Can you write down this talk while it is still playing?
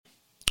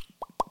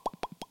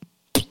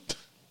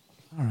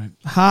All right.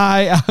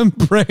 Hi, I'm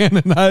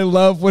Brandon. I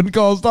love When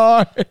Calls the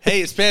Heart.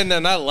 Hey, it's Ben,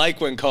 and I like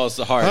When Calls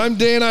the Heart. I'm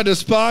Dan. I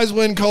despise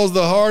When Calls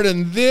the Heart,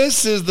 and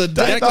this is the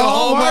Deck the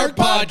Hallmark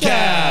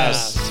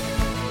Podcast.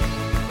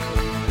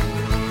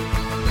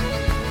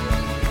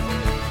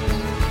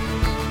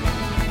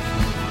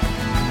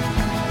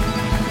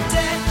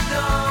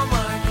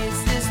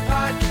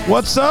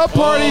 What's up,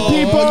 party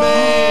people?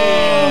 Man.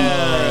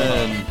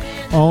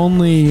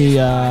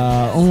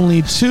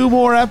 Only 2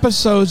 more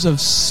episodes of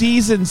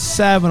season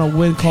 7 of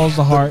When Calls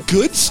the Heart.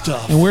 Good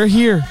stuff. And we're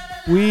here.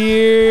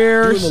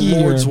 We're doing here.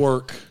 the Lord's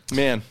work.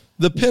 Man.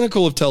 The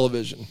pinnacle of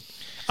television.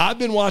 I've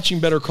been watching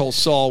Better Call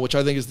Saul, which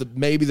I think is could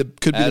be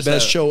the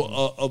best show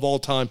of all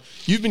time.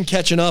 You've been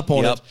catching up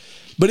on it.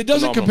 But it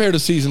doesn't compare to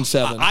season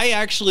 7. I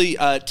actually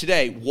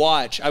today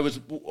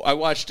I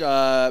watched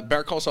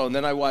Better Call Saul, and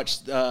then I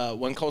watched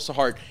When Calls the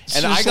Heart.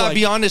 And I got to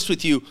be honest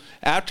with you,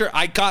 after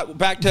I got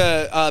back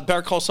to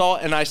Better Call Saul,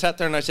 and I sat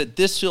there and I said,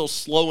 this feels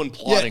slow and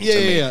plotting to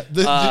me. Yeah.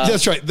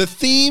 That's right. The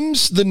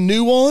themes, the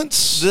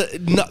nuance,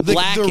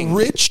 the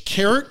rich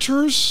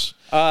characters.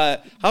 I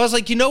was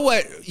like, you know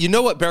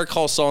what Better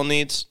Call Saul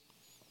needs?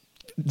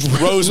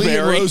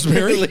 Rosemary.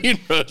 Lee and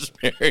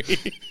Rosemary.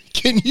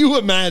 Can you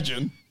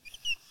imagine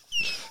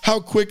how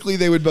quickly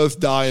they would both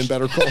die in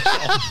Better Call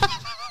Saul?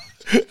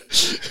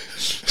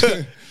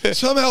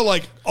 Somehow,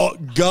 like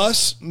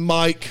Gus,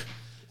 Mike,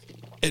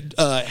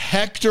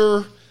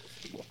 Hector,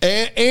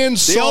 and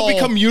Saul, they all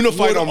become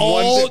unified on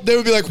one thing. They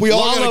would be like, we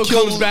all got to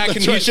kill. Comes back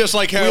and he's just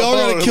like, hey, we all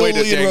got to kill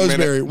Lee and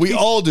Rosemary. Minute. We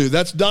all do.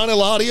 That's Don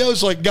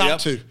Eladio's like got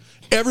to.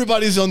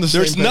 Everybody's on the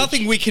same page. There's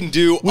nothing we can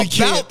do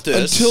about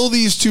this. Until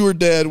these two are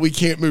dead, we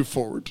can't move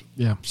forward.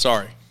 Yeah.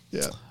 Sorry.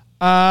 Yeah.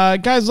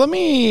 Guys, let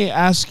me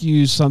ask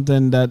you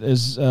something that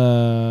is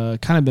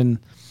kind of been,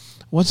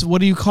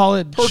 what do you call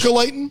it?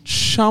 Percolating?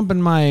 Chomping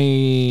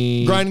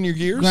my... Grinding your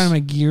gears? Grinding my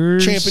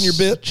gears. Champing your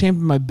bit?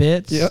 Champing my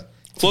bits. Yeah.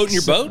 Floating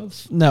your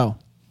boat? No.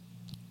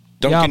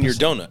 Dunking your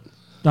donut?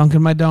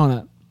 Dunking my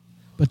donut.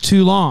 But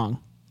too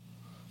long.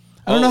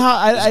 I don't know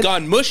how... It's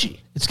gone mushy.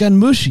 It's gone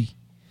mushy.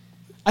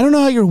 I don't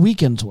know how your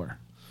weekends were.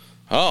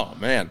 Oh,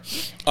 man.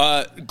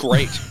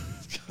 Great.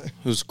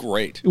 It was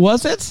great.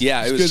 Was it?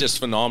 Yeah, it was just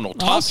phenomenal.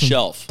 Top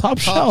shelf. Top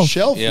shelf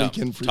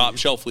weekend for you. Top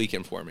shelf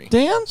weekend for me.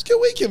 Dan? It's a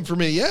good weekend for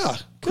me, yeah.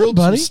 Good, Grilled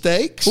buddy. some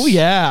steaks. Oh,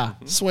 yeah.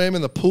 Swam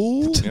in the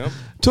pool. Yep.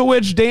 To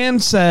which Dan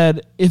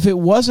said, if it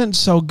wasn't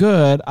so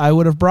good, I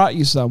would have brought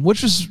you some,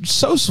 which was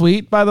so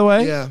sweet, by the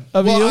way. Yeah.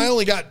 Of you. I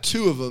only got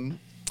 2 of them,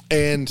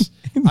 and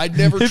I'd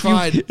never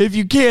tried. If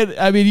you can't,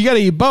 I mean, you got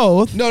to eat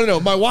both. No.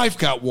 My wife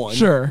got one.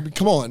 Sure. I mean,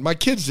 come on. My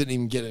kids didn't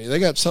even get any. They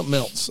got something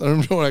else. I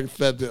don't know what I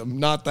fed them.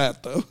 Not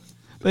that, though.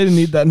 They didn't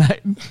eat that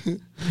night.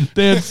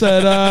 Dan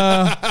said,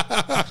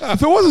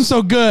 if it wasn't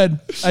so good,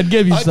 I'd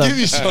give you some. I'd give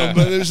you some,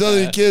 but there's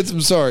other kids. I'm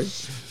sorry.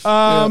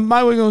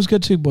 My weekend was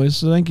good too, boys,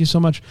 so thank you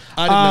so much.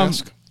 I didn't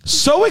ask.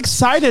 So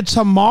excited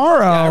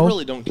tomorrow. Yeah, I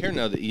really don't care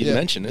now that you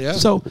mention it. Yeah.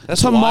 So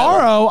That's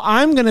tomorrow,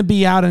 I'm going to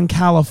be out in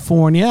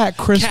California at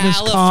Christmas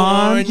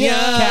Con.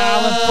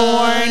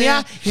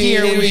 California,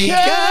 here we go.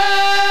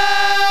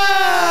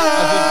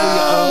 I think we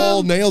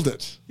all nailed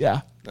it.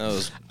 Yeah.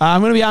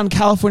 I'm going to be out in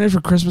California for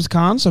Christmas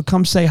Con, so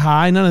come say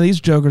hi. None of these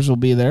jokers will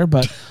be there,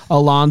 but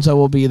Alonzo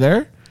will be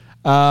there.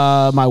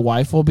 My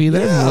wife will be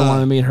there. I don't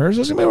want to meet her. So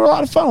it's going to be a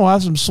lot of fun. We'll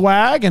have some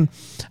swag, and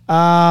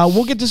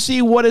we'll get to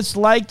see what it's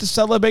like to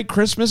celebrate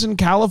Christmas in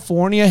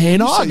California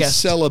in August.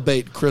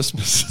 Celebrate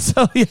Christmas.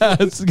 So, yeah,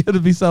 it's going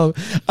to be we're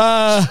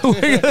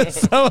going to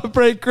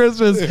celebrate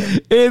Christmas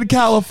in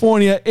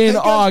California in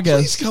August.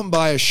 Please come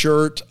buy a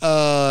shirt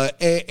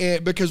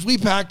and because we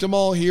packed them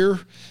all here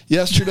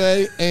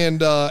yesterday,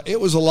 and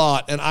it was a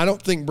lot, and I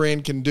don't think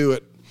Brand can do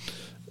it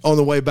on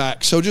the way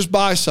back. So just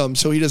buy some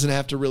so he doesn't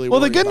have to really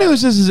worry. Well, the good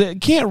news is it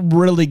can't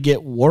really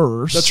get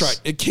worse. That's right.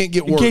 It can't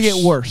get worse. It can't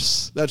get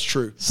worse. That's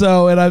true.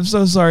 So, and I'm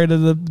so sorry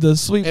to the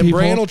sweet people. And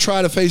Brand will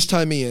try to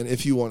FaceTime me in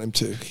if you want him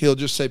to. He'll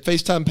just say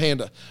FaceTime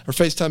Panda or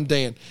FaceTime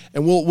Dan.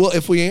 And we'll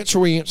if we answer,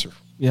 we answer.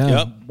 Yeah.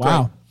 Yep.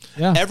 Wow.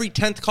 Great. Yeah. Every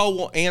 10th call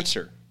we'll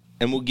answer.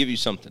 And we'll give you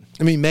something.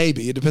 I mean,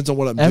 maybe. It depends on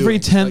what I'm doing. Every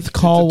 10th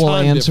call we'll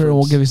answer and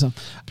we'll give you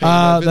something.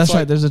 That's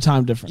right. There's a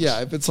time difference. Yeah,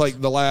 if it's like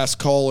the last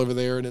call over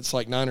there and it's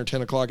like 9 or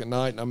 10 o'clock at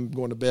night and I'm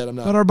going to bed, I'm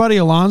not. But our buddy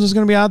Alonzo's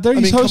going to be out there.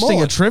 He's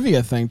hosting a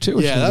trivia thing, too,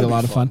 which is going to be a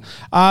lot of fun.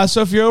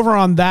 So if you're over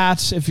on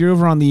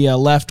the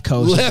left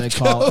coast, as they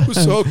call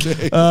it,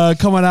 okay.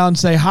 Come on out and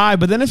say hi.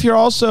 But then if you're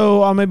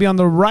also maybe on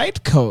the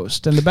right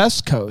coast and the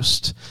best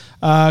coast,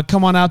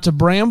 come on out to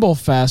Bramble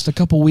Fest a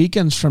couple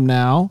weekends from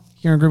now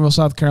here in Greenville,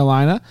 South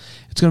Carolina.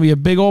 It's going to be a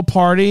big old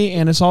party,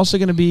 and it's also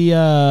going to be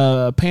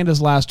Panda's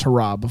last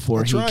hurrah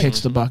before he kicks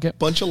the bucket.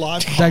 Bunch of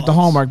live Deck the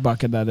Hallmark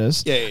bucket, that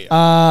is.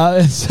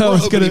 Yeah. So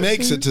it's going to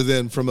makes it to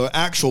then from an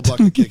actual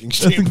bucket kicking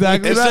standpoint.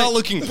 Exactly it's right. not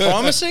looking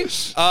promising,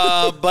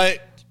 but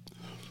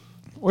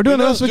We're doing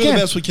the best we can.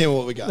 The best we can with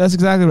what we got. That's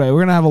exactly right. We're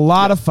going to have a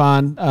lot of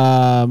fun.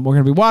 We're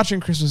going to be watching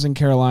Christmas in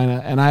Carolina,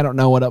 and I don't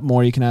know what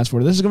more you can ask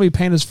for. This is going to be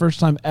Panda's first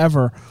time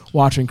ever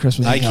watching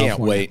Christmas in California. I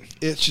can't wait.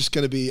 It's just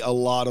going to be a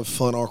lot of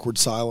fun, awkward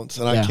silence,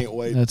 and I can't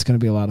wait. It's going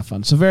to be a lot of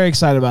fun. So very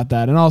excited about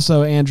that. And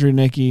also Andrew,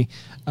 Nikki,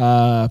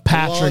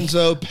 Patrick.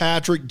 Alonzo,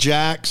 Patrick,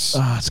 Jax.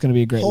 It's going to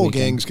be a great whole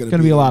weekend. gang's going to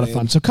be a lot of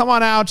fun. So come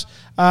on out.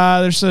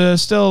 There's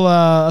still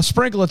a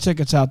sprinkle of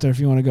tickets out there if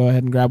you want to go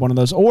ahead and grab one of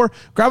those. Or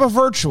grab a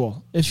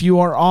virtual if you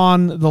are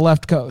on the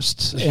left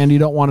coast and you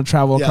don't want to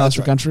travel across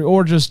the country.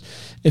 Or just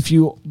if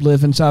you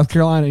live in South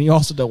Carolina and you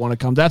also don't want to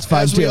come. That's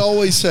fine, As too. we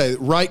always say,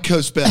 right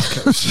coast,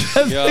 best coast.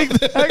 That's right.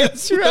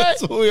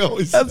 That's what we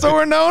always say. That's what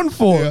we're known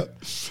for. Yeah.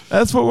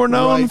 That's what we're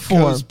known for.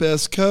 Right coast,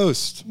 best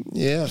coast.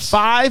 Yes.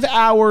 5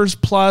 hours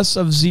plus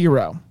of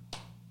zero.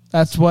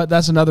 That's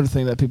another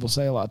thing that people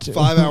say a lot too.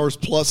 5 hours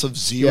plus of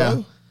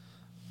zero?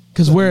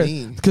 Because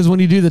when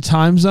you do the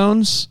time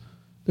zones,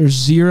 there's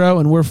 0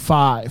 and we're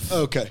 5.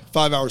 Okay.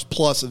 5 hours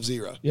plus of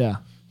 0. Yeah.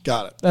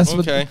 Got it. That's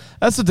what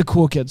the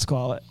cool kids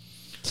call it.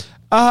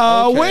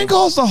 When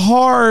Calls the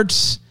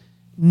Heart,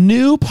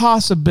 New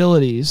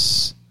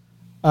Possibilities,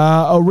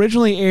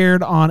 originally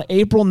aired on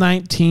April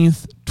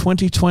 19th,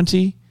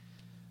 2020.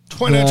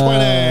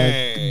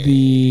 2020.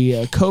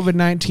 The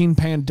COVID-19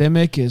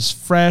 pandemic is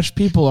fresh.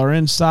 People are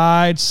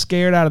inside,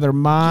 scared out of their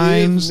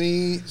minds. Give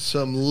me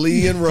some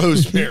Lee and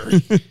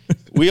Rosemary.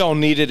 We all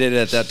needed it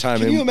at that time.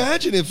 Can you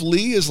imagine if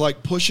Lee is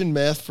like pushing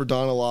meth for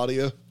Don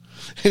Eladio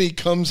and he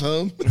comes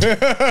home?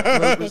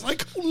 It's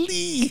like, oh,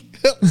 Lee,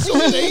 that's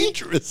so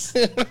dangerous.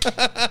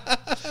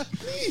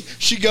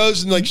 She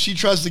goes and she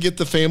tries to get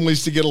the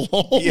families to get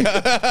along.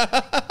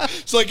 Yeah.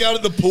 It's like out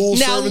at the pool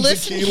serving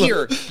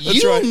tequila.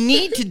 You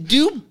need to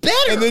do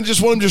better. And then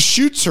just one of them just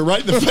shoots her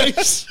right in the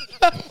face.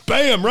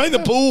 Bam, right in the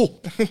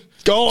pool.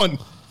 Gone.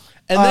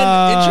 And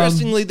then,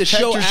 interestingly, the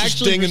show Hector's actually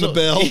just dinging the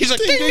bell. He's like,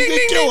 ding, ding,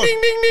 ding,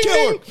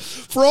 kill her.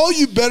 For all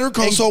you Better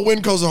Call Saul,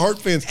 When Calls the Heart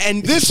fans,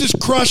 and this is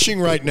crushing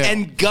right now.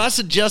 And Gus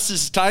adjusts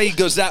his tie. He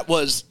goes, "That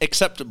was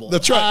acceptable."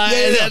 That's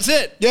right. That's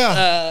it.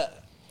 Yeah.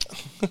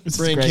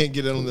 Brain can't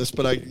get in on this,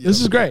 but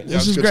This is great.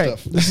 This is great.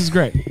 This is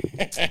great.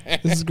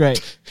 This is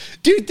great,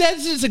 dude. That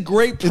is a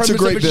great premise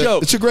of a show.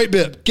 It's a great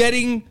bit.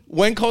 Getting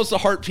When Calls the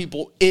Heart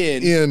people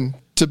in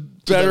to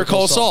Better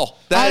Call Saul.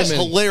 That is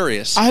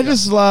hilarious. I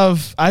just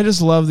love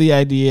the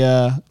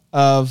idea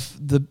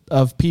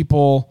of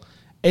people.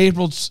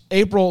 April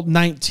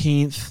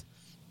 19th,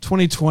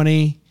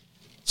 2020.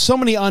 So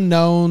many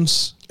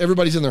unknowns.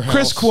 Everybody's in their house.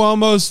 Chris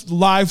Cuomo's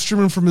live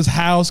streaming from his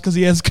house because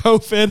he has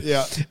COVID.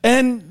 Yeah.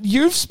 And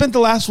you've spent the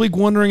last week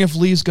wondering if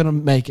Lee's going to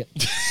make it.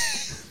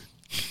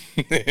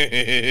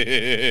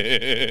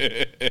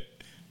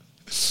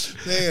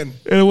 Man.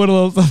 And it would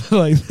have looked something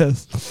like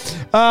this.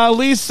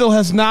 Lee still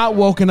has not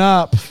woken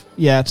up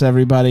yet,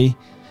 everybody.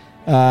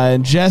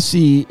 And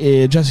Jesse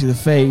the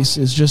Face,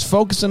 is just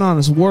focusing on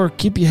his work.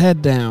 Keep your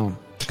head down.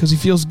 Because he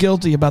feels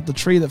guilty about the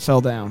tree that fell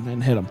down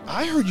and hit him.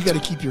 I heard you got to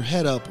keep your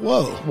head up.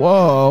 Whoa.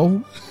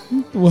 Well,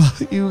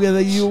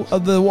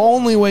 the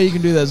only way you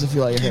can do that is if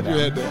you let your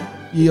hair down.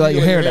 You let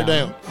your hair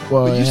down.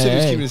 Well, but you said he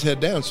was keeping his head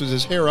down, so is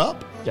his hair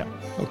up? Yeah.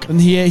 Okay. And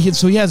he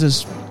has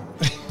his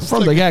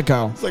from the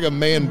get-go. It's like a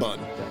man bun.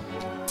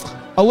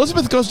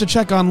 Elizabeth goes to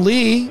check on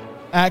Lee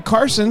at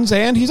Carson's,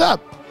 and he's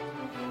up.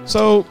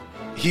 So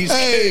we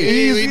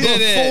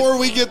did it. Before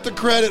we get the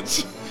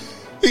credits,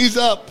 he's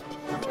up.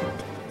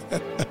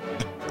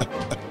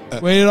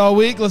 Waited all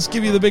week. Let's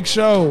give you the big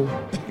show.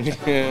 We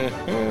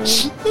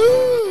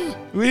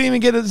didn't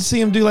even get to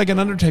see him do like an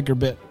Undertaker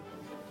bit.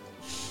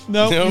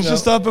 Nope, he's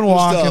just up and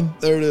walking. Up.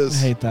 There it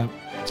is. I hate that.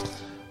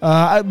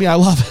 I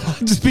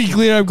love it. Just be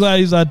clear, I'm glad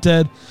he's not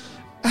dead.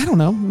 I don't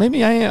know.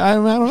 Maybe I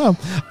don't know.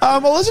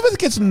 Elizabeth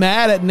gets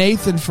mad at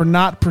Nathan for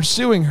not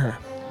pursuing her.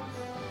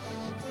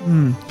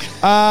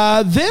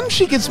 Then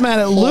she gets mad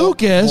at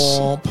Lucas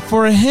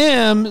for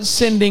him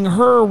sending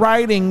her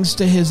writings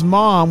to his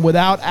mom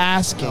without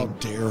asking. How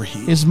dare he?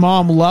 His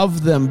mom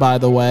loved them, by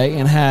the way,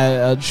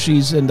 and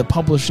she's in the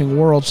publishing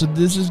world, so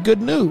this is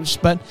good news.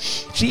 But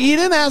he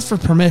didn't ask for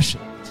permission.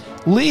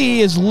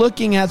 Lee is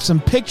looking at some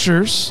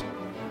pictures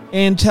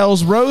and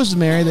tells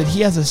Rosemary that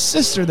he has a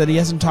sister that he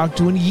hasn't talked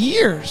to in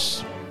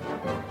years.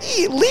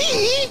 Hey,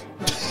 Lee!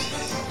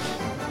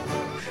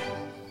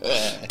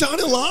 Don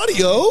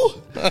Eladio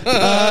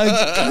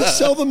gonna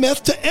sell the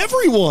meth to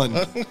everyone.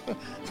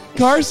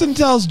 Carson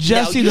tells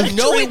Jesse that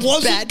it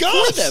wasn't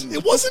Gus.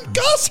 It wasn't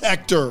Gus,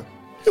 Hector.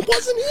 It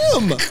wasn't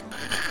him.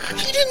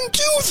 He didn't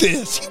do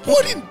this. He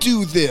wouldn't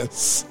do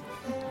this.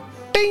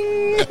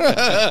 Ding.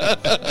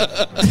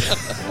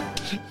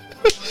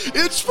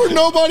 It's for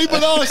nobody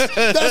but us.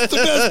 That's the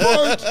best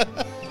part.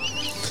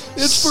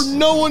 It's for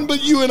no one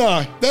but you and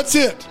I. That's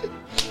it.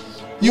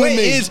 What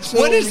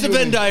is the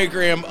Venn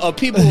diagram of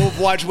people who have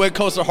watched When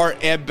Calls the Heart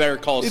and Better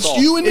Call Saul?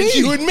 It's you and me. It's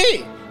you and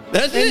me.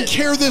 That's it. And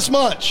care this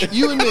much.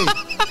 You and me.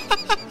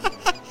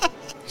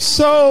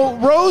 So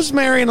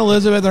Rosemary and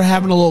Elizabeth are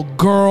having a little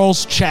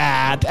girls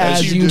chat,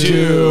 as you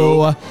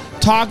do.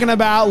 talking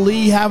about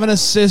Lee having a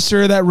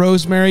sister that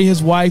Rosemary,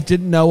 his wife,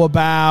 didn't know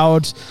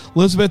about.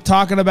 Elizabeth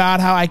talking about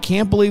how I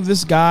can't believe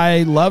this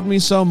guy loved me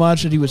so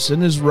much that he would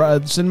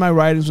send my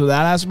writings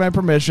without asking my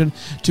permission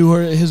to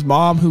his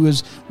mom, who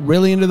is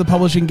really into the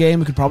publishing game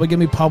and could probably get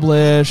me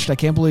published. I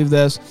can't believe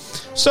this.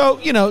 So,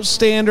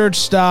 standard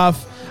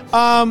stuff.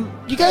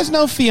 You guys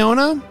know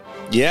Fiona?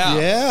 Yeah.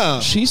 Yeah.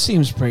 She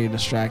seems pretty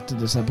distracted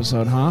this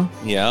episode, huh?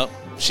 Yeah.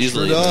 She's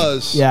Sure leaving.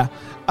 does. Yeah.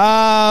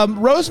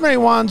 Rosemary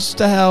wants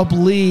to help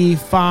Lee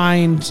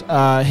find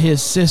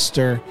his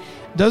sister.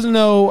 Doesn't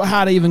know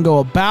how to even go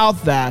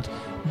about that.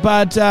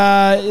 But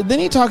then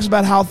he talks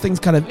about how things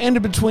kind of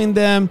ended between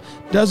them.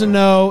 Doesn't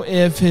know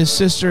if his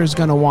sister is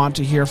going to want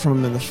to hear from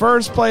him in the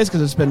first place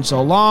because it's been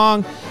so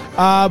long.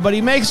 But he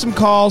makes some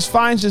calls,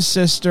 finds his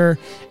sister,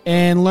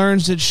 and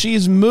learns that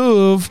she's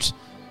moved.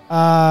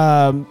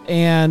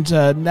 And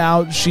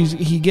now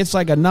he gets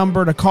like a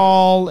number to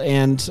call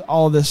and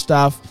all this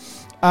stuff.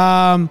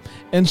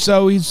 And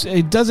so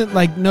he doesn't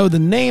like know the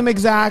name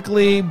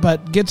exactly,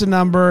 but gets a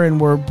number, and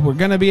we're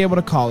gonna be able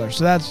to call her.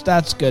 So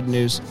that's good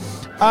news.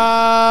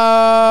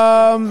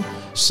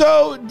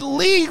 So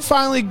Lee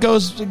finally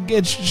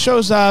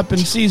shows up and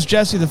sees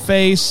Jesse the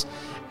Face,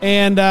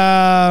 and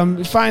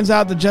finds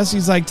out that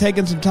Jesse's like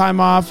taking some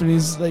time off, and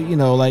he's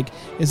like,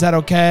 is that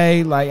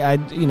okay? Like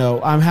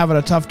I'm having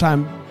a tough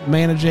time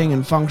managing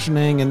and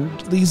functioning,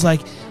 and Lee's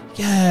like,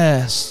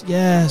 yes,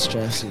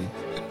 Jesse.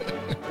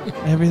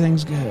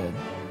 Everything's good.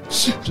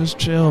 Just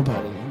chill,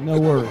 buddy. No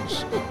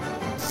worries.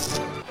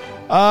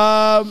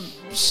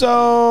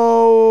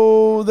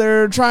 So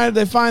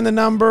they find the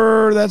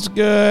number. That's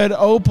good.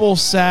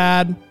 Opal's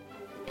sad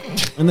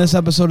in this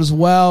episode as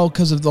well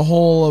because of the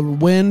whole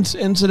wind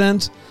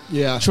incident.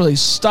 Yeah. It's really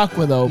stuck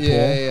with Opal.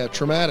 Yeah.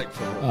 Traumatic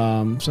for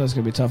her. So that's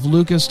going to be tough.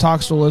 Lucas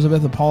talks to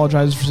Elizabeth,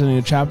 apologizes for sending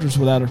the chapters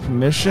without her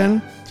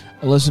permission.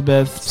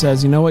 Elizabeth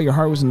says, you know what, your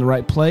heart was in the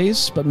right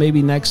place, but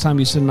maybe next time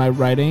you send my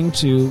writing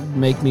to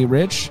make me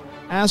rich,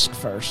 ask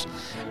first.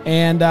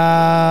 And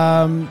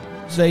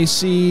they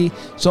see,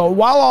 so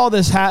while all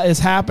this is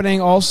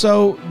happening,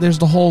 also there's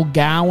the whole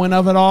Gowan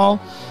of it all.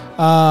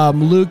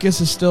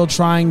 Lucas is still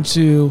trying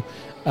to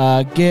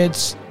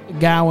get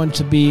Gowan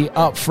to be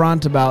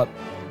upfront about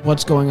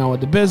what's going on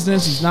with the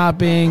business. He's not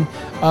being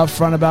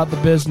upfront about the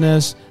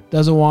business,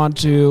 doesn't want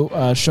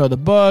to show the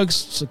books,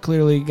 so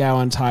clearly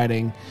Gowan's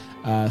hiding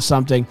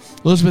something.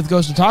 Elizabeth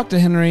goes to talk to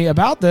Henry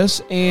about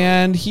this,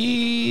 and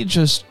he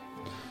just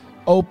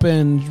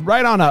opens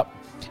right on up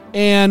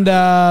and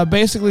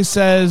basically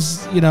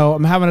says,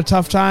 I'm having a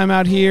tough time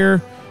out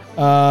here.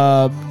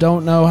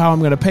 Don't know how I'm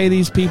going to pay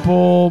these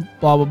people,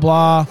 blah, blah,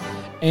 blah.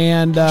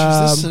 And is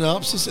this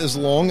synopsis as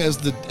long as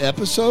the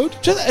episode?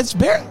 It's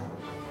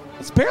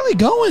barely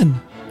going.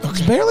 Okay.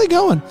 It's barely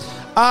going.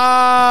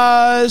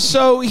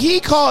 So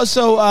he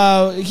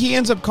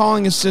ends up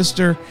calling his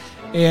sister,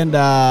 and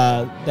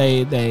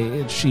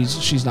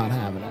she's not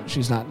having it.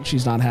 She's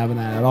not having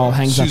that at all.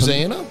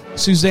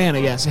 Susanna,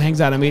 yes, hangs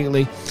out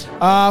immediately.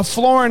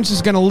 Florence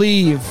is going to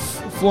leave.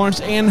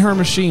 Florence and her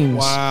machines.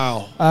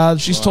 Wow.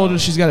 She's told her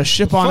she's got to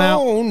ship on out.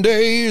 Phone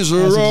days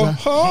are over.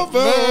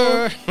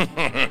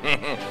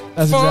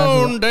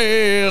 Phone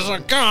days are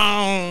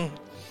gone.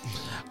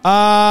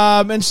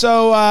 And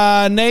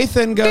so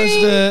Nathan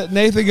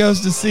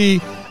goes to see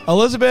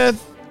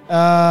Elizabeth.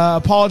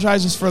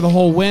 Apologizes for the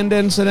whole wind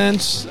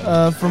incident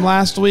from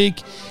last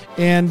week,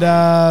 and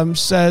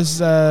says,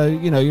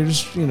 you're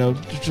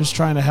just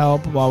trying to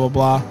help, blah blah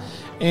blah.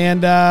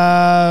 And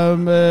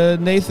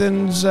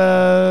Nathan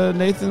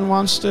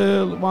wants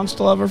to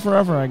love her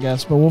forever, I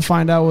guess. But we'll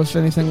find out if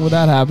anything with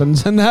that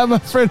happens. And that, my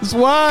friends,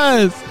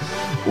 was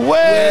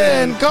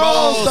When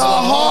Calls the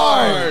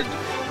Heart.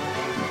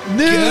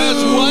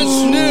 Guess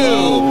what's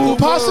new?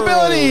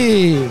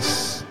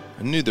 Possibilities.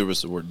 I knew there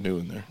was the word new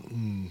in there.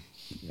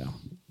 Yeah.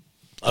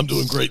 I'm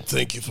doing great.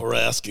 Thank you for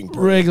asking,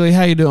 bro. Wrigley,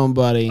 how you doing,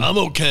 buddy? I'm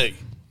okay.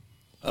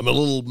 I'm a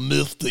little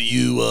miffed that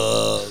you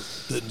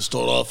didn't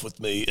start off with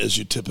me as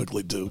you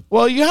typically do.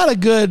 Well, you had a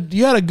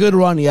good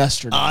run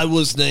yesterday. I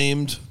was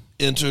named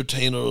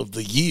Entertainer of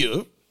the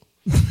Year.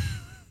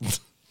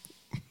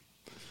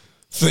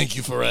 Thank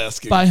you for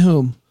asking. By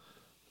whom?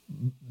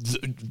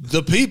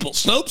 The people.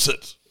 Snopes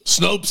it.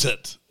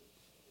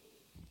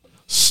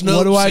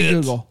 What do I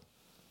Google?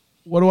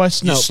 What do I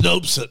Snope? You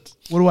Snopes it.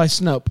 What do I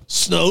Snope?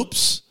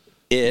 Snopes.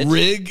 It.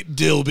 Rig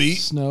Dilby.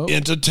 Snope.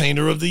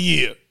 Entertainer of the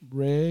Year.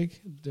 Rig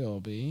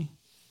Dilby,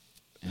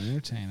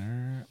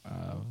 Entertainer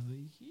of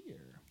the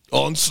Year.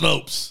 On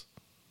Snopes.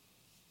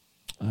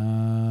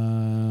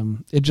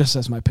 It just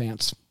says my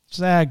pants.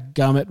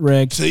 Gummit,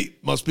 Rig. See,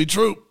 must be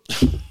true.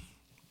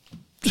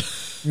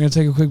 We're going to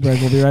take a quick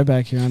break. We'll be right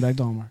back here on Dak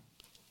Dolmar.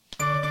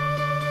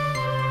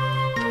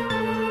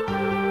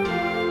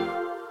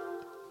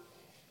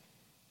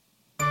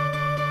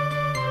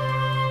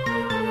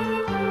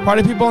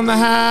 Party people in the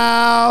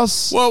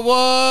house. What?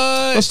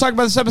 Let's talk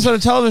about this episode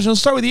of television. Let's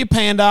start with you,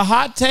 Panda.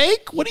 Hot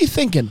take? What are you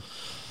thinking?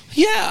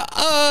 Yeah.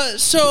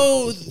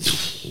 So,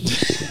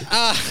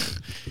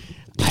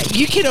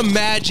 you can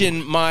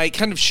imagine my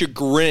kind of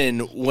chagrin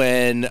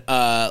when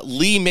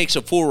Lee makes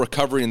a full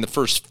recovery in the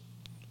first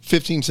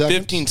 15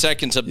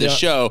 seconds of this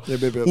show,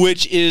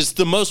 which is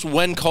the most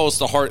when calls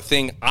the heart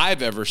thing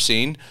I've ever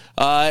seen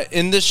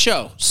in this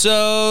show.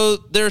 So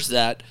there's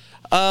that.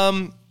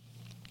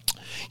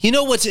 You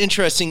know what's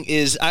interesting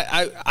is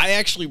I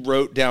actually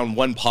wrote down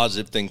one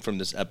positive thing from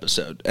this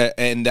episode,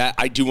 and that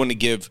I do want to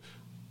give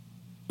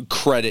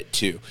credit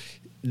to.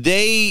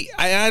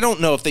 I don't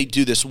know if they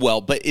do this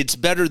well, but it's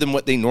better than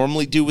what they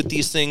normally do with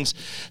these things.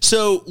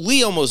 So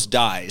Lee almost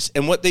dies,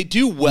 and what they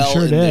do well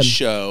in this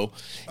show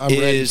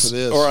is,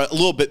 or a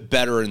little bit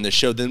better in this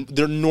show than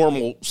their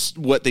normal,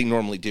 what they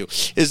normally do,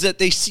 is that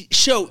they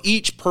show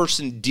each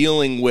person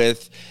dealing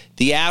with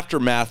the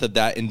aftermath of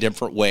that in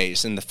different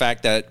ways, and the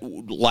fact that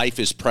life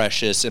is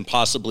precious and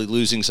possibly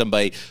losing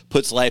somebody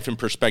puts life in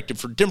perspective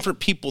for different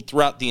people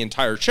throughout the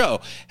entire show.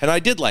 And I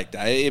did like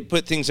that. It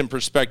put things in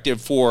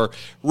perspective for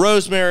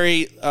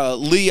Rosemary,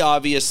 Lee,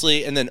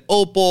 obviously, and then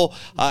Opal.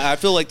 I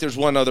feel like there's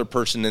one other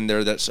person in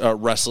there that's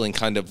wrestling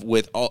kind of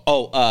with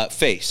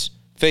Face.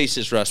 Face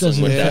is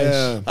wrestling with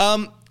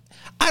that.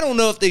 I don't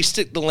know if they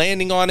stick the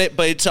landing on it,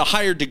 but it's a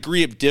higher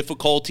degree of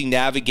difficulty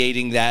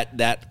navigating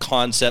that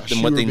concept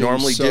than what they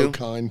normally do.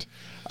 Kind.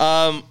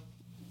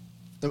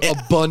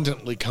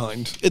 Abundantly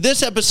kind.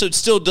 This episode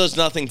still does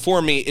nothing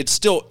for me. It's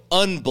still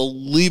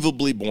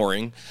unbelievably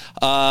boring,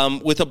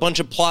 with a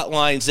bunch of plot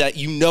lines that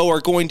you know are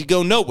going to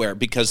go nowhere,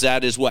 because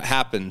that is what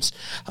happens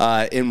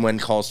in When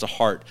Calls to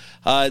Heart.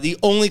 The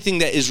only thing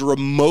that is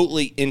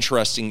remotely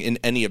interesting in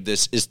any of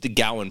this is the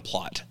Gowan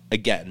plot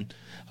again.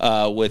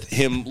 With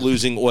him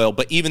losing oil.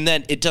 But even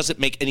then, it doesn't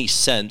make any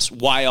sense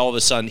why all of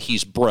a sudden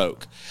he's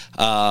broke.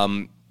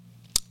 And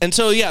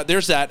so, yeah,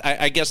 there's that.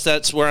 I guess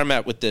that's where I'm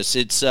at with this.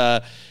 It's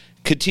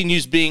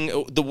continues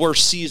being the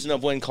worst season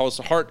of When Calls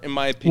to Heart, in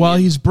my opinion. Well,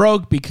 he's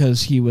broke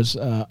because he was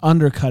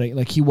undercutting,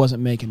 like he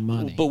wasn't making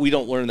money. But we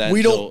don't learn that.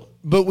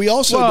 But we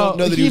also don't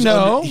know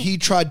that he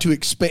tried to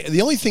expand.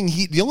 The only thing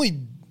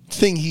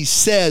he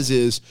says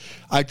is,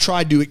 I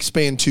tried to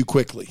expand too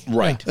quickly.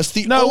 Right. That's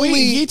the only...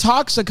 he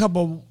talks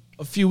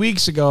a few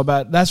weeks ago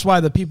about that's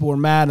why the people were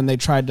mad and they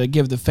tried to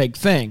give the fake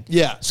thing.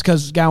 Yeah. It's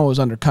because Gowan was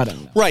undercutting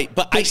them. Right,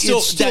 but that still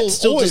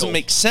doesn't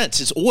make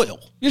sense. It's oil.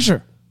 Yeah,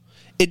 sure.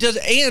 It does,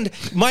 and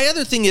my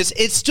other thing is,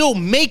 it's still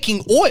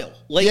making oil.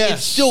 Like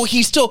it's still,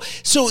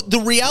 so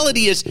the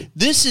reality is,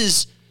 this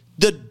is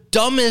the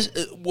dumbest,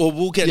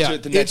 we'll get to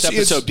it the next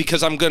episode,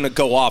 because I'm going to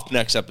go off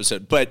next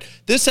episode. But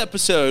this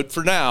episode,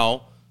 for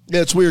now...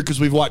 Yeah, it's weird because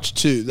we've watched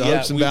two. The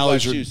Hopes and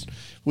Valleys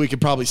we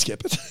could probably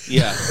skip it.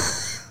 Yeah.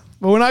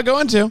 But we're not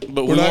going to.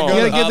 But we're not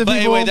going to. But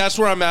anyway, that's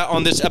where I'm at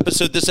on this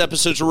episode. This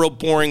episode's a real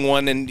boring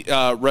one, and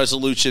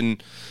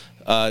resolution,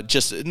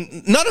 just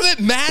none of it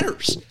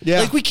matters.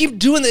 Yeah. Like we keep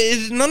doing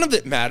it. None of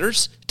it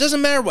matters. It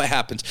doesn't matter what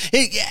happens.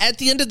 At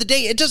the end of the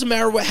day, it doesn't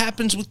matter what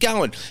happens with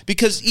Gowan,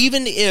 because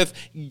even if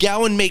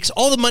Gowan makes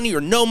all the money or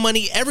no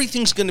money,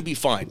 everything's going to be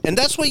fine. And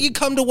that's what you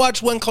come to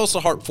watch When Calls to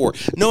Heart for,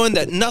 knowing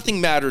that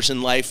nothing matters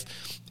in life,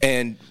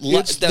 and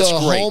it's that's the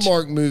great.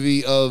 Hallmark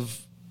movie of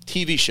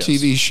TV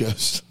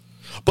shows.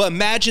 But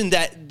imagine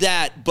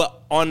that,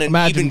 but on an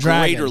even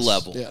greater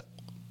level. Yeah.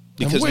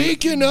 Because I'm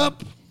waking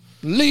up,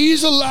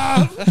 Lee's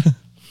alive.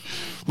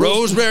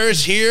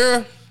 Rosemary's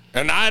here,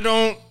 and I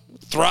don't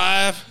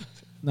thrive.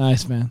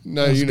 Nice, man.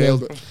 No, you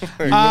nailed it. You went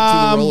through the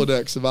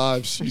Rolodex of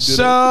Ives. You did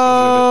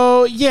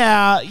so,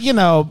 yeah,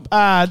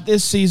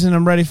 this season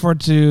I'm ready for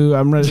it to.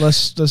 I'm ready.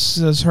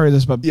 Let's hurry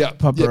this puppy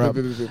up.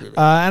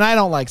 And I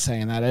don't like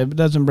saying that. It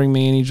doesn't bring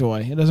me any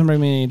joy. But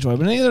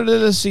neither did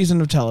this season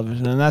of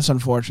television, and that's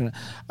unfortunate.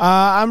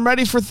 I'm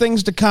ready for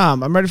things to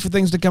come. I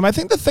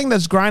think the thing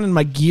that's grinding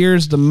my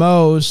gears the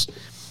most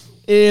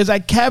is I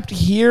kept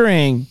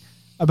hearing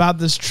about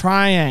this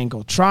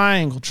triangle.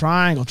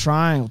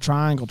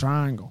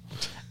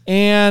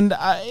 And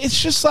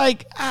it's just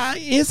like,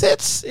 is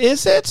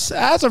it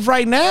as of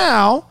right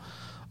now,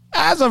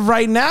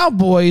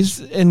 boys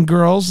and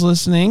girls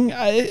listening,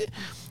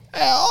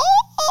 all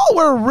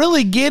we're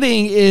really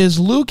getting is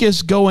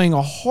Lucas going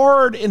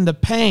hard in the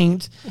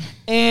paint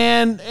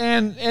and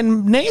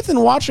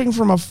Nathan watching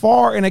from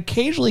afar and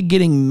occasionally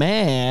getting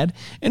mad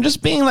and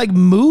just being like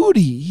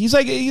moody. He's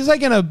like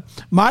in a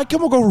My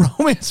Chemical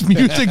Romance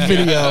music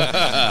video.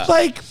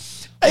 Like,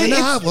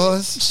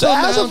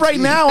 as of right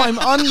now, I'm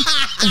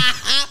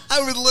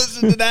I would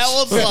listen to that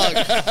whole song.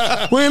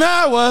 When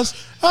I was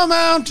a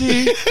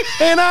Mountie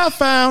and I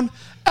found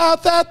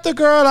out that the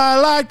girl I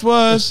liked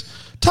was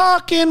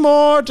talking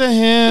more to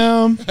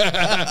him.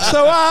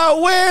 So I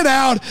went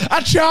out,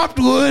 I chopped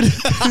wood.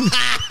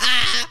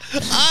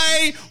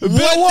 I want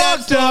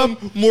that song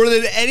more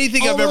than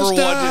anything I've ever wanted.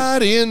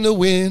 Died in the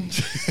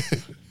wind.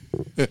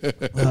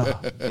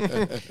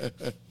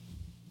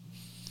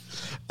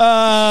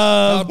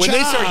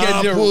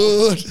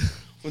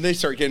 When they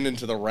start getting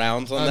into the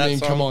rounds on that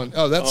song. Come on.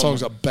 Oh, that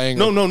song's a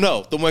banger.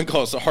 No. The When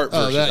Calls to Heart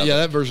version.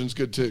 That version's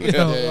good too.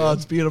 Oh,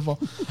 it's beautiful.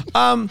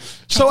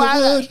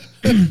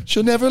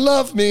 She'll never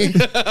love me.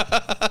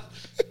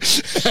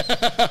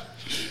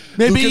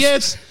 Maybe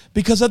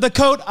because of the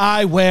coat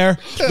I wear.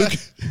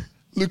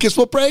 Lucas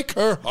will break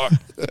her heart.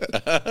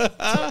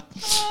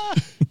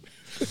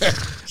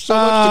 So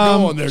much to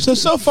go on there.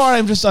 So far,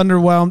 I'm just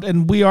underwhelmed,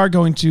 and we are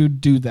going to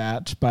do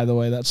that. By the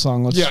way, that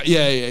song. Let's Yeah.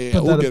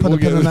 We'll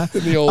get it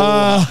in the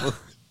old.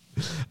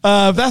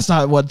 If that's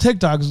not what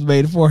TikTok's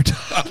made for,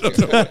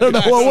 I don't know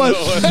what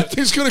was. That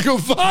thing's gonna go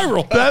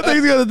viral. That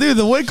thing's gonna do.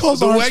 The Win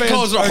Calls the Heart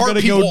fans are gonna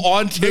people go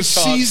on TikTok. The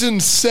season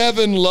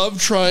 7 love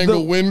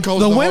triangle. Win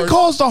Calls the the Win Heart.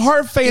 Calls the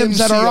Heart fans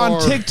that are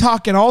on MCR.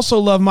 TikTok and also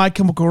love My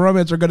Chemical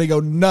Romance are gonna go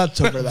nuts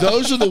over that.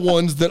 Those are the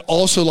ones that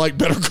also like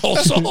Better Call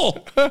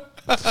Saul.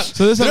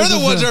 So this They're the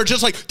ones that are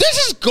just like,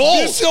 this is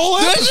gold. This whole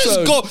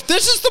episode. Is gold.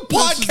 This is the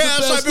This is the podcast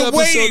best I've been episode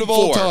waiting of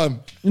all for. time.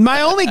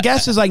 My only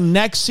guess is like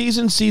next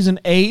season, season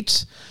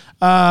 8,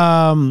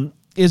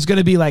 is going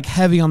to be like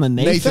heavy on the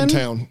Nathan.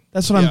 Nathantown.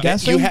 That's what I'm Yeah.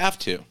 guessing. You have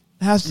to.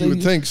 Has to. You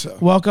would think so.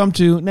 Welcome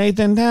to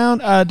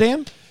Nathantown,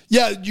 Dan.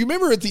 Yeah, you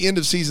remember at the end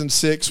of season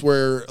 6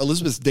 where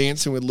Elizabeth's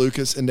dancing with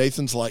Lucas and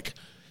Nathan's like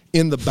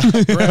in the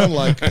background,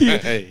 like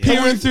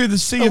Peering through the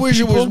sea I of wish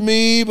people. it was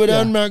me, but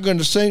I'm not going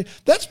to say.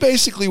 That's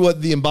basically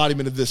what the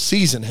embodiment of this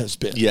season has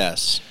been.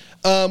 Yes.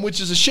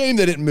 Which is a shame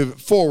they didn't move it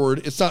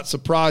forward. It's not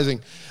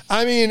surprising.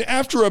 I mean,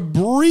 after a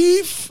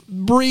brief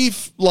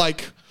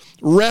like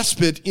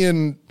respite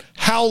in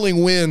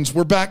howling winds,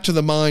 we're back to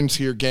the mines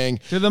here, gang.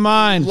 To the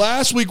mine.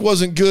 Last week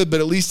wasn't good, but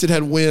at least it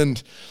had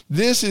wind.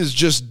 This is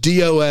just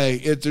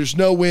DOA. There's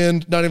no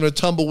wind, not even a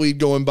tumbleweed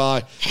going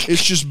by.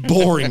 It's just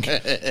boring.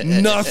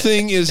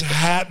 Nothing is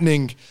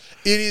happening.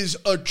 It is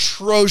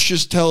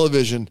atrocious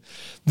television.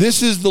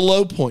 This is the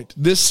low point.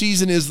 This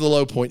season is the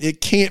low point. It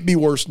can't be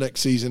worse next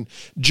season.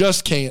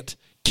 Just can't.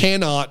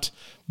 Cannot.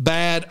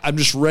 Bad. I'm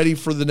just ready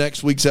for the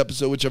next week's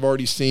episode, which I've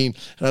already seen.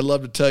 And I'd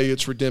love to tell you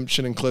it's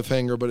redemption and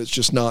cliffhanger, but it's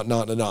just not.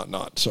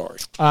 Sorry.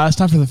 It's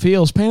time for the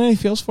feels. Paint any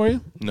feels for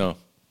you? No.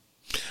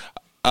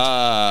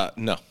 No.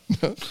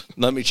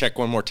 Let me check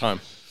one more time.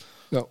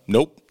 No.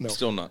 Nope.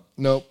 Still not.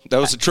 Nope. That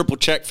was a triple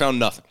check. Found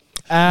nothing.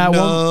 No.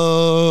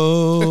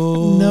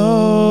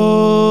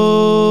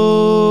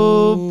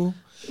 No.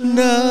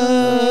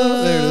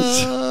 There it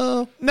is.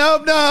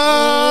 Nope.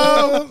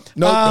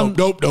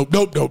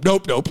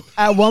 Nope.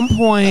 At one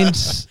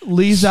point,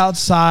 Lee's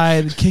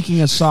outside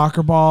kicking a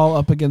soccer ball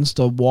up against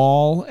a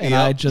wall, and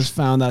I just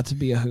found that to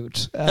be a hoot.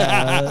 So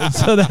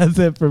that's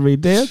it for me,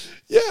 Dan.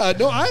 Yeah,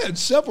 no, I had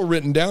several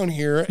written down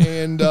here,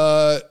 and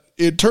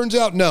it turns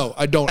out, no,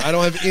 I don't. I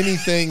don't have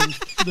anything.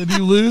 Did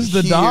you lose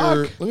the here.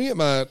 dog? Let me get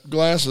my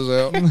glasses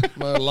out,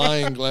 my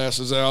lying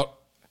glasses out.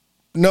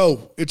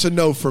 No, it's a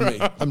no for me.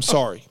 I'm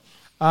sorry.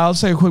 I'll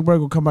take a quick break.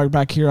 We'll come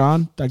back here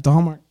on Back to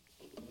Hallmark.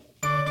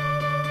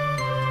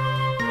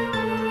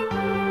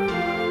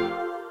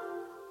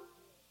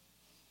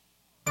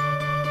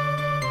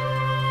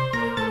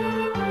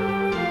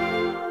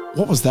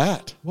 What was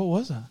that? What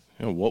was that?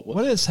 Yeah, what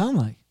What did it sound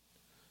like?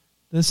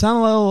 Did it sound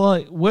a little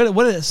like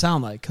what did it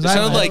sound like? Because It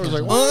sounded like,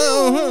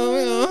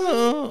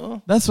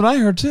 that's what I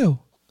heard too.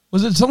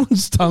 Was it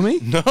someone's tummy?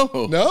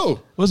 No.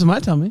 Was it my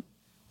tummy?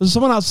 Was it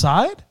someone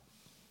outside?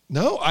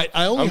 No, I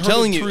only I'm heard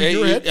telling it you, through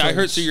your I headphones.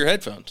 heard through your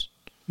headphones.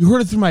 You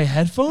heard it through my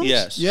headphones?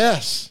 Yes.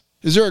 Yes.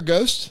 Is there a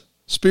ghost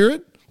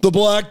spirit? The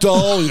Black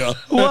Dahlia.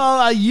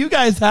 Well, you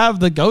guys have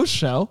the ghost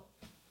show,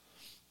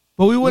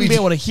 but we wouldn't be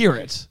able to hear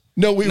it.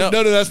 No,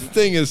 that's the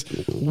thing is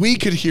we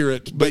could hear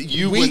it, but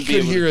you we wouldn't be could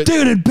able to- hear it.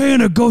 Dan and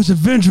Banner Ghost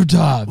Adventure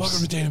Times. Welcome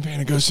to Dan and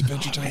Banner Ghost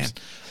Adventure Times.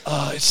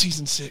 It's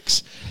season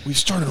 6. We've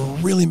started to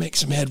really make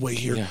some headway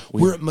here. Yeah,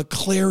 we're at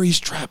McClary's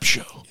Trap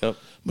Show. Yep.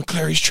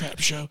 McClary's Trap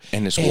Show.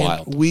 And it's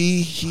wild.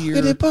 We hear...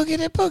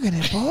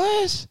 Boogity,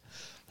 boys.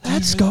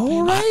 Let's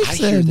go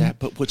racing. I hear that,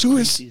 but what's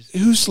crazy is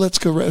Who's Let's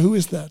Go Who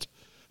is that?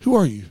 Who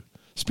are you?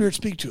 Spirit,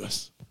 speak to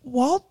us.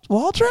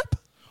 Waltrip?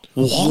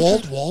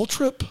 Walt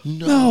Waltrip?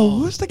 No,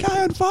 who's the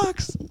guy on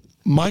Fox?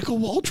 Michael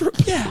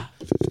Waltrip? Yeah.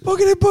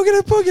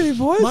 Boogity,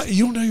 boys.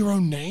 You don't know your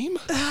own name?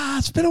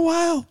 It's been a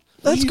while.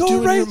 Let's What are go you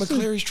doing here at racing.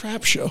 McClary's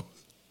Trap Show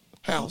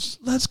house?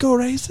 Let's go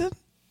racing.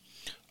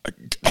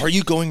 Are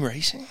you going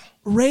racing?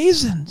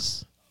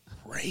 Raisins.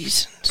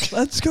 Raisins.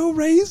 Let's go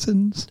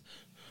raisins.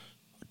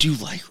 Do you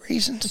like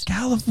raisins?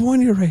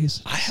 California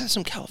raisins. I had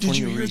some California Did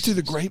you hear it raisins. through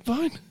the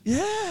grapevine?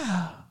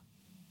 Yeah.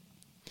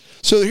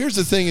 So here's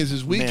the thing: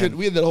 is we had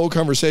that whole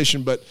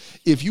conversation, but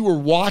if you were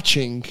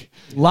watching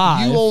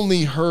Live. you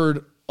only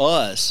heard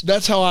Us.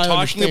 That's how I talking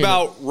understand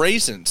about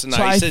raisins, and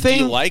So I I said, "Do you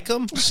think- like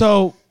them?"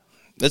 So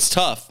That's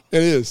tough.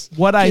 It is.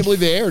 what I I can't believe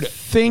they aired it.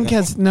 think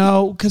has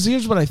because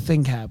here's what I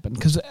think happened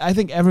because I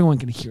think everyone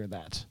can hear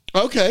that.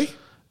 Okay,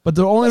 But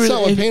the only that's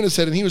not what reason Panda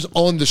said, and he was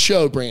on the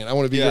show. Brand, I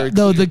want to be very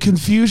though clear. the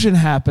confusion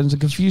happens, the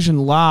confusion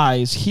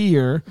lies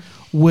here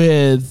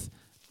with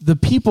the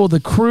people,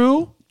 the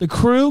crew. The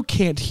crew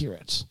can't hear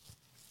it.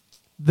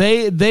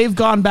 They've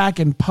gone back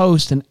in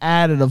post and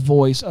added a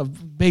voice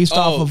based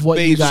off of what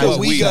you based guys. on So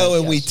we we go got-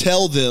 and we yes.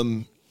 tell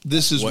them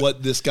This is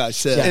what this guy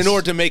said. In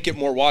order to make it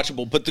more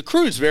watchable. But the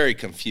crew is very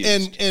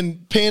confused.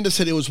 And Panda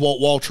said it was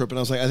Walt Waltrip, and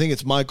I was like, I think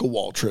it's Michael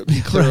Waltrip.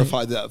 He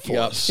clarified that for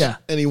us. Yeah.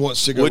 And he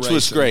wants to go Which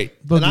was racing. great.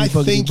 And I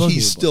Boogie, think boogie,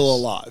 he's boogie still boys.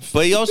 alive.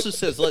 But he also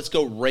says, let's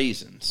go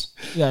raisins.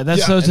 Yeah, that's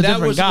Yeah, so it's a and that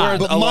different was guy. where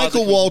But a lot of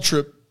Michael the-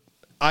 Waltrip,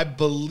 I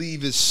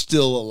believe, is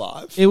still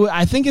alive.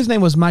 I think his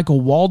name was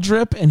Michael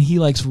Waldrip, and he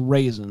likes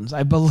raisins.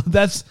 I believe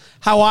that's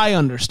how I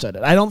understood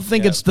it. I don't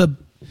think it's the.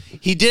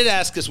 He did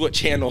ask us what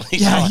channel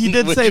he's Yeah, on. he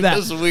did which say that.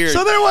 was weird.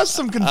 So there was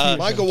some confusion.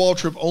 Michael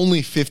Waltrip,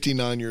 only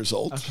 59 years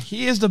old.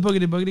 He is the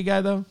boogity boogity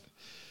guy, though.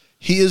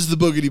 He is the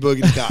boogity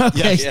boogity guy.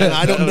 Okay. And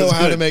I don't That know was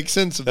how good. to make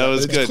sense of that.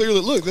 was but it's good. clearly,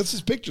 look, that's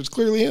his picture. It's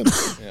clearly him.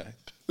 Yeah.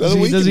 The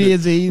other Does he-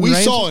 is he eating we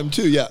raisins? saw him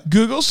too, yeah.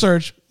 Google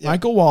search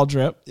Michael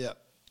Waldrip. Yeah.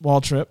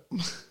 Waltrip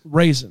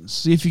raisins.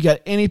 See if you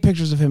got any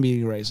pictures of him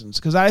eating raisins,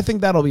 because I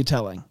think that'll be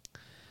telling.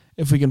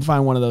 If we can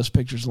find one of those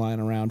pictures lying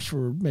around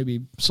for maybe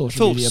I social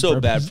feel media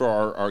so bad purposes.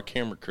 for our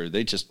camera crew. The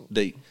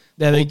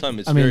Yeah, whole time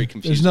it's very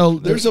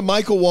confusing. There's a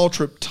Michael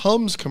Waltrip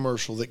Tums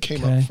commercial that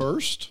came Okay. up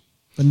first.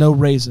 but no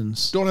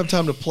raisins. Don't have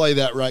time to play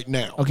that right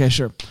now. Okay,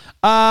 sure.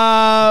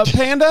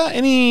 Panda,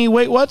 any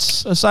wait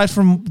what's aside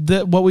from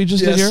what we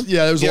just did here?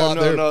 Yeah, there's a lot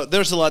there. No,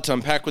 there's a lot to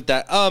unpack with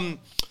that.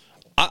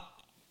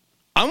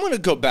 I'm going to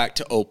go back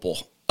to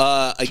Opal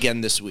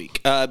again this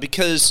week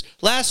because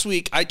last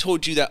week I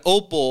told you that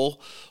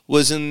Opal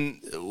was in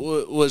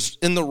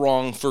the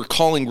wrong for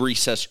calling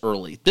recess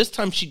early. This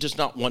time she does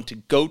not want to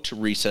go to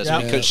recess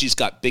because she's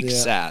got big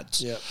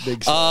sads. Yeah,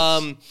 big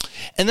sads.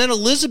 And then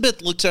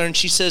Elizabeth looks at her and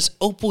she says,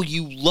 "Opal,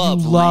 you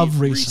love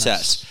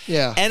recess."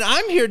 Yeah. And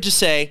I'm here to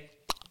say,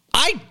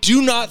 I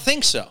do not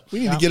think so. We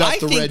need to get off I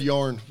the think- red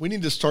yarn. We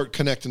need to start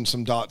connecting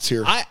some dots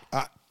here. I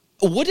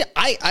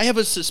have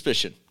a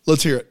suspicion.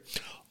 Let's hear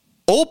it.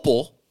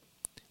 Opal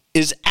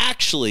is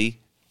actually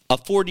a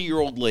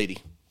 40-year-old lady.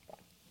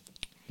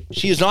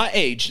 She is not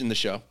aged in the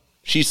show.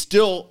 She's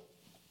still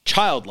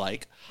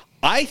childlike.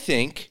 I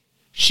think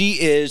she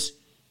is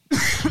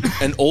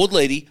an old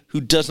lady who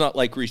does not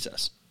like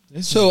recess.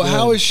 So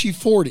how is she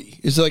 40?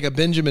 Is it like a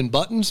Benjamin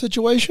Button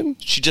situation?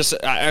 She just,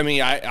 I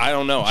mean, I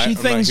don't know. She I'm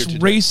not thinks here to do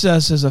it.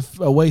 recess is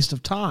a waste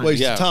of time.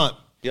 Waste Yeah. of time.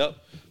 Yep.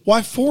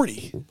 Why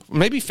 40?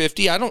 Maybe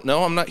 50. I don't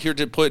know. I'm not here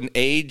to put an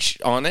age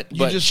on it. You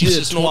But just she's did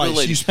just an older twice.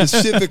 lady. You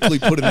specifically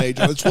put an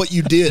age on it. It's what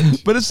you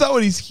did. But it's not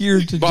what he's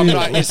here to But do.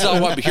 it's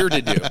not what I'm here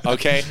to do,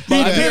 okay?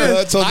 did I'm here, it.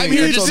 That's on I'm the-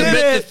 here that's to on the-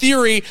 submit Did the it.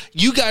 theory.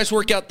 You guys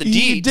work out the He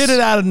deeds. did it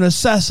out of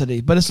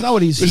necessity, but it's not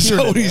what he's It's here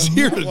not to what do. he's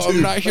here to do.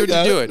 I'm not here to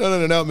I got do it.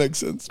 No, now it makes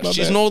sense. My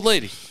She's bad. an old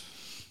lady.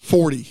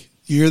 40.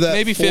 You hear that?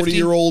 Maybe 50.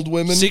 40-year-old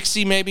women.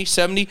 60, maybe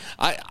 70.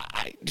 I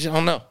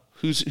don't know.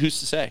 Who's to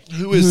say?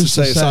 Who is Who's to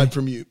say to say? aside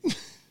from you?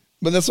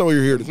 But that's not what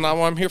you're here to It's do. not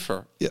what I'm here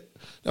for. Yeah.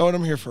 Not what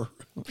I'm here for.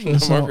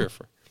 That's what I'm here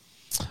for.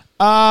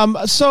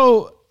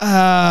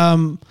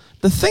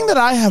 The thing that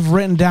I have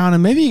written down,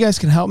 and maybe you guys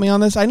can help me on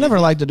this. I never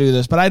like to do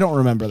this, but I don't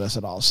remember this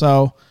at all.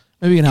 So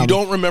maybe you can You help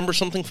me. don't remember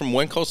something from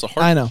When Calls the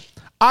Heart? I know.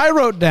 I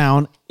wrote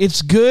down,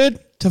 it's good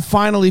to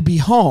finally be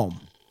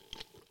home.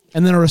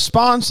 And then a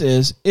response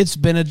is, it's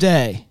been a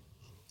day.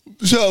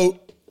 So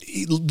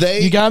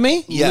they. You got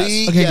me? Yes.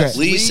 Lee, Okay, yes,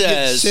 great. Lee Lee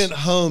says- gets sent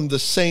home the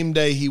same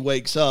day he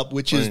wakes up,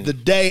 which is the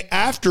day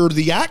after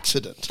the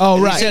accident. Oh,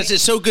 And right. He says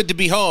it's so good to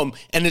be home,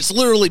 and it's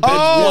literally been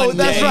Oh, one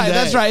that's day. right.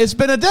 That's right. It's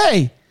been a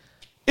day.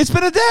 It's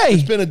been a day.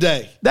 It's been a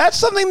day. That's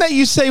something that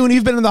you say when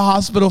you've been in the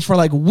hospital for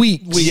like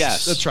weeks.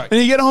 Yes. That's right. And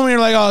you get home and you're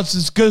like, oh,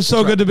 it's good,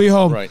 so good to be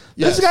home. Right.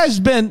 This Yes. guy's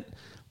been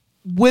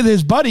with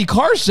his buddy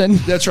Carson.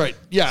 That's right.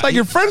 Yeah. It's like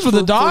you're friends with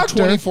the doctor. For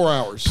 24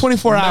 hours.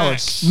 24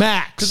 hours.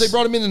 Max. Because they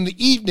brought him in the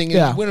evening and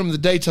Yeah. he went him in the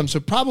daytime, so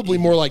probably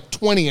more like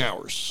 20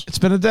 hours. It's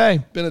been a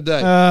day. Been a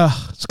day.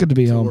 It's good to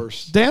be home.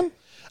 worst. Dan?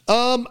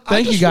 I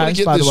thank you just wanna guys,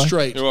 get by this the way.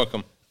 straight. You're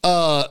welcome.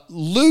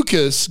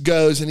 Lucas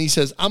goes and he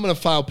says, I'm going to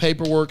file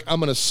paperwork. I'm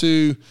going to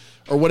sue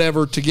or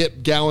whatever to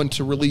get Gowan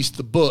to release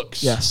the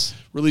books. Yes.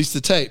 Release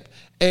the tape.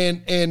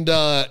 And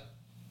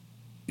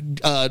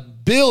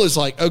Bill is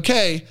like,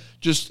 okay,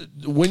 just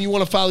when you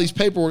want to file these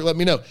paperwork, let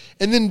me know.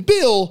 And then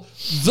Bill,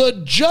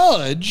 the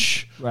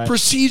judge, Right.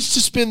 proceeds to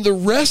spend the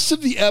rest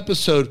of the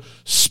episode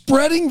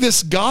spreading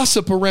this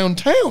gossip around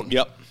town.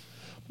 Yep.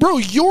 Bro,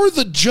 you're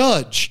the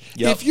judge.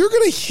 Yep. If you're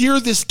going to hear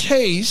this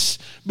case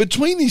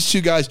between these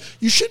two guys,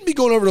 you shouldn't be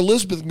going over to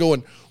Elizabeth and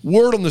going,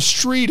 word on the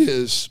street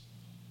is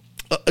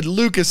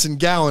Lucas and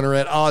Gowan are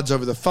at odds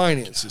over the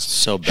finances.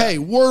 So bad. Hey,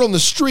 word on the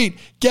street,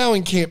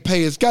 Gowan can't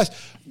pay his guys.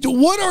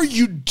 What are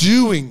you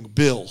doing,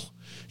 Bill?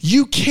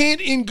 You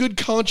can't in good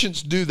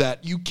conscience do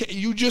that.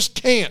 You just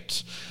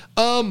can't.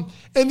 And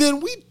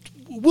then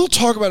we'll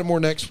talk about it more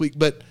next week,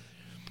 but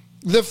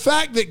the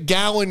fact that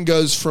Gowan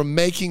goes from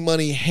making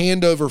money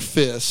hand over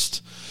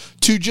fist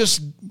to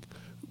just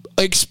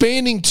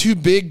expanding too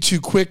big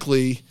too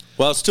quickly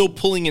While still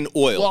pulling in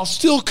oil. while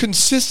still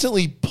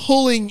consistently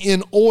pulling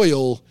in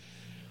oil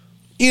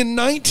in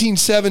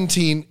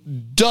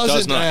 1917 doesn't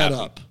Does not add happen.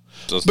 up.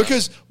 Does not.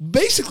 Because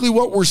basically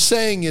what we're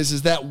saying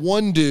is that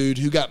one dude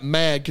who got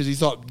mad because he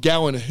thought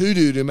Gowan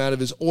hoodooed him out of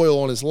his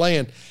oil on his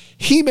land,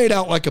 he made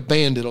out like a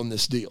bandit on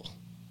this deal.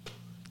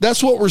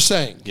 That's what we're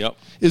saying. Yep.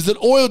 Is that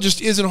oil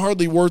just isn't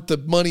hardly worth the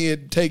money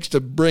it takes to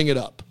bring it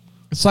up.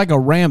 It's like a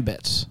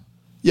rambit.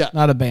 Yeah.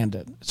 Not a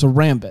bandit. It's a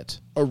rambit.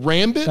 A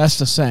rambit? That's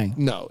the saying.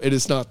 No, it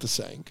is not the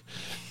saying.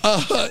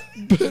 But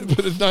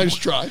a nice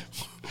try.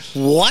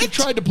 What? He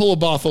tried to pull a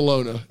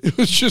Barcelona. It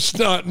was just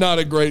not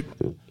a great,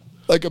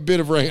 like a bit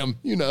of ram,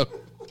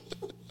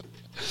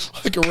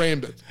 like a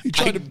rambit.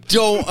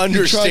 Don't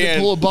understand. He tried to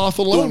pull a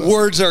Barcelona. The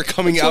words are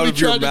coming out of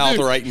your mouth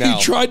right now.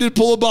 He tried to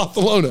pull a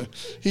Barcelona.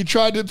 He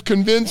tried to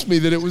convince me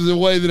that it was the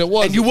way that it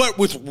was. And you went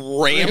with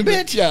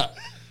rambit? Yeah.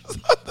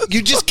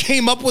 You just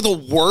came up with a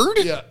word?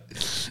 Yeah.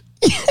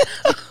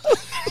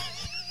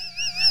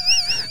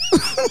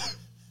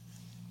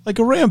 Like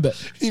a rambit.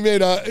 He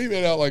made out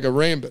like a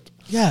rambit.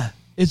 Yeah.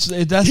 That's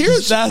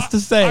the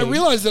saying. I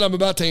realize that I'm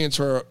about to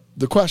answer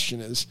the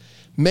question is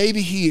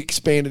maybe he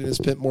expanded and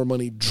spent more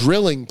money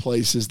drilling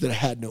places that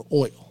had no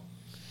oil.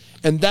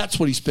 And that's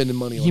what he's spending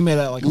money on. He made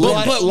out like a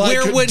But like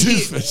where a would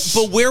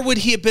doofus. where would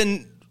he have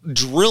been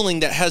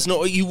drilling that has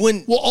no, you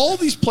wouldn't. Well, all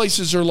these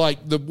places are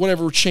like the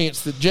whatever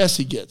chance that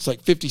Jesse gets,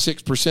 like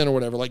 56% or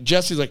whatever. Like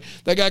Jesse's like,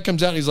 that guy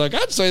comes out and he's like,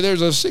 I'd say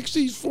there's a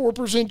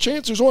 64%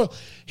 chance there's oil.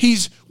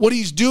 What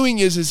he's doing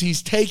is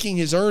he's taking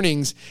his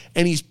earnings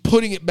and he's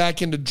putting it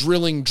back into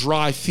drilling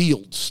dry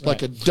fields,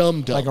 like a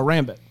dum-dum. like a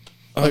rambit.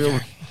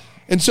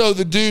 And so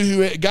the dude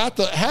who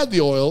had the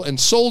oil and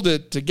sold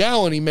it to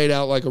Gowan, he made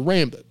out like a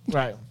rambit.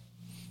 Right.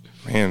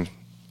 Man,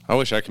 I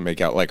wish I could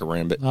make out like a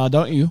rambit.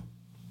 Don't you?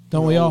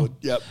 Don't we all?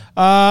 Yep.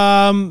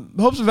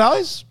 Hopes and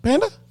Valleys,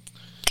 Panda?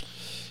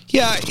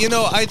 Yeah,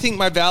 I think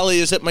my valley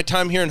is at my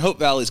time here in Hope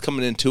Valley is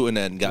coming into an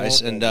end,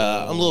 guys, and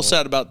I'm a little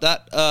sad about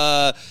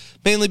that.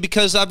 Mainly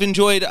because I've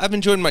enjoyed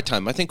my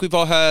time. I think we've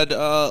all had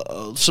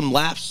some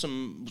laughs,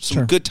 some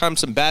good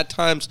times, some bad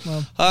times,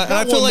 and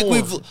I feel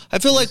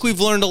like we've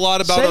learned a lot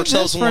about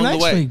ourselves along the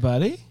way. Save this for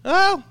next week,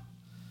 buddy.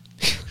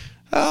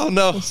 Oh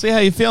no! We'll see how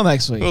you feel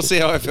next week. We'll see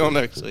how I feel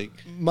next week.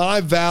 My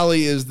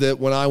valley is that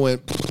when I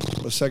went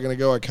a second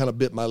ago, I kind of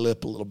bit my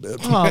lip a little bit.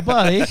 Oh,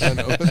 buddy. I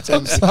know.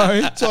 I'm sorry.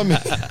 It's on me.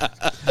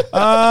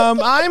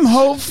 I'm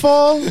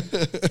hopeful.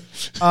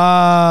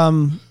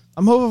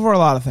 I'm hopeful for a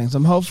lot of things.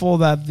 I'm hopeful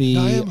that I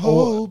am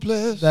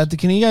hopeless.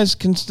 can you guys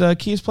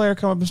keys player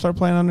come up and start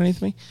playing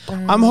underneath me?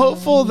 I'm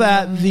hopeful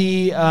that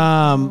the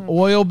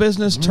oil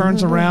business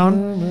turns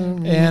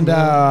around and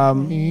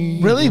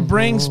really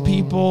brings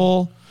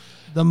people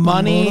the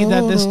money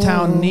that this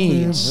town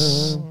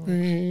needs.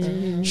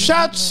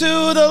 Shout to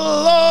the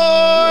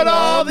Lord,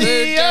 all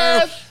the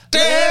earth,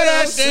 let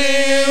us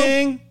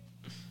sing.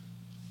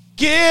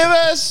 Give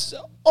us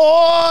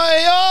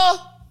oil,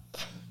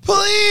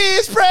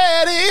 please,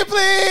 Freddie,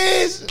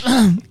 please.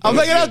 I'll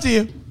make it out to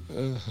you.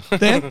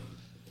 Dan?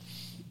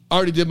 I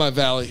already did my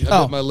valley.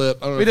 I bit my lip.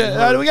 I don't know We if you did.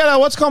 heard it. We got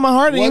What's Calling My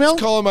Heart, an email?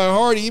 What's Calling My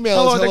Heart? Email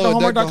Hello us. at Hello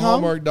at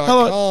deckthehallmark.com.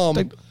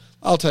 deckthehallmark.com.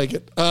 I'll take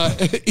it.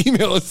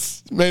 Email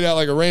us, made out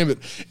like a rambit.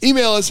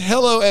 Email us,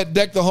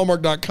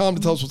 hello@deckthehallmark.com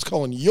to tell us what's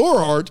calling your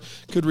heart.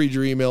 Could read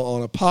your email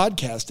on a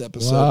podcast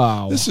episode.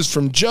 Wow. This is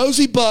from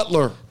Josie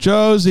Butler.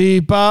 Josie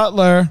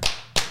Butler.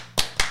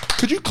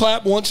 Could you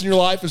clap once in your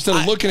life instead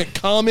of looking at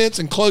comments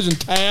and closing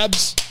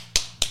tabs?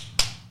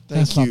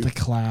 That's not the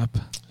clap.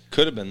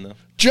 Could have been though.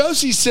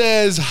 Josie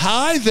says,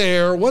 hi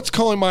there. What's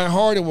calling my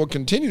heart and will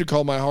continue to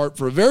call my heart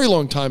for a very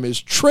long time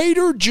is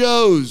Trader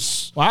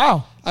Joe's.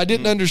 Wow. I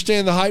didn't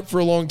understand the hype for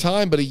a long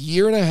time, but a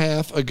year and a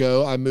half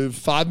ago, I moved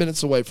 5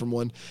 minutes away from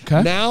one.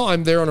 Okay. Now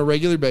I'm there on a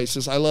regular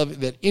basis. I love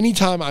that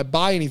anytime I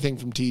buy anything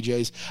from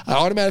TJ's, I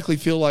automatically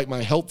feel like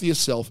my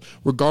healthiest self,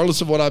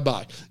 regardless of what I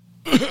buy.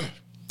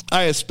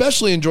 I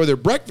especially enjoy their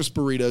breakfast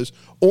burritos,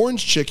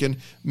 orange chicken,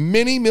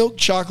 mini milk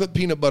chocolate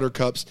peanut butter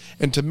cups,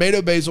 and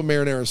tomato basil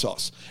marinara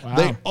sauce. Wow.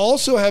 They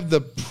also have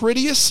the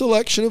prettiest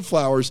selection of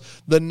flowers,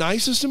 the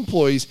nicest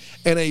employees,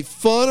 and a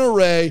fun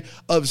array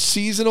of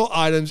seasonal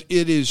items.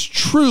 It is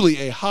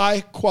truly a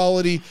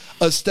high-quality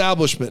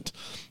establishment.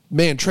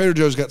 Man, Trader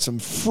Joe's got some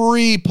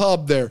free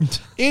pub there.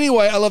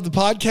 Anyway, I love the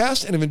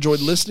podcast and have enjoyed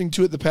listening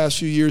to it the past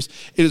few years.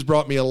 It has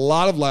brought me a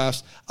lot of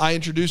laughs. I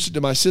introduced it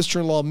to my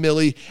sister-in-law,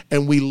 Millie,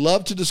 and we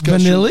love to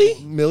discuss... Millie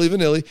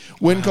Vanilli.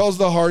 Win Calls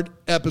the Heart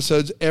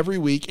episodes every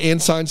week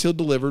and Signed, Sealed,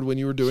 Delivered when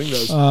you were doing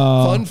those.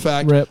 Fun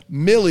fact, rip.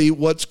 Millie,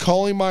 What's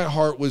Calling My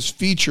Heart was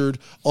featured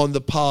on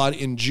the pod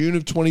in June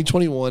of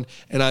 2021,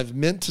 and I've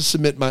meant to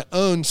submit my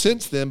own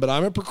since then, but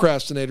I'm a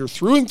procrastinator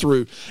through and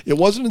through. It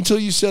wasn't until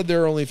you said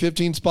there are only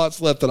 15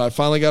 spots left that I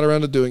finally got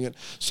around to doing it.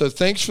 So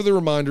thanks for the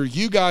reminder.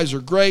 You guys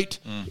are great.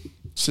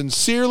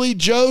 Sincerely,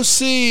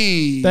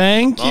 Josie.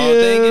 Thank you.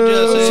 Oh, thank you,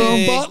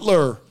 Josie.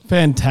 Butler.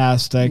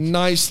 Fantastic.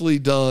 Nicely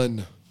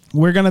done.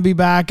 We're going to be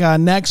back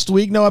next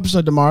week. No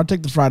episode tomorrow.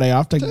 Take the Friday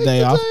off. Take the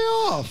day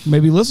off.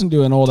 Maybe listen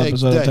to an old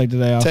episode and take the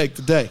day off. Take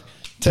the day.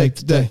 Take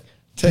the day.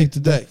 Take the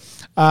day.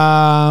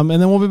 And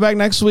then we'll be back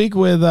next week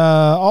with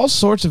all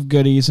sorts of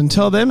goodies.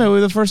 Until then, may we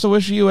be the first to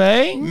wish you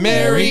a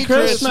Merry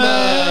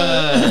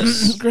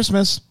Christmas.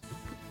 Christmas.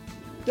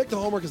 Deck the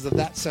Hallmark is the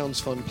That Sounds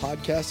Fun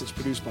podcast. It's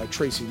produced by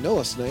Tracy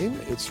Noah's name.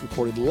 It's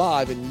recorded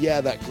live in,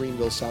 that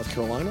Greenville, South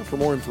Carolina. For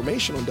more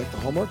information on Deck the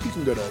Hallmark, you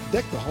can go to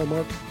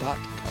deckthehallmark.com.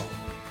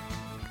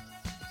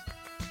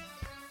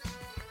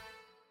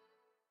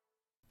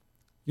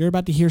 You're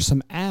about to hear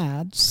some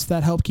ads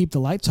that help keep the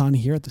lights on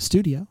here at the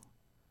studio.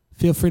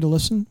 Feel free to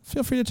listen.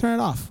 Feel free to turn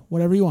it off,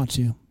 whatever you want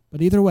to.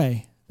 But either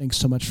way, thanks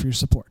so much for your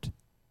support.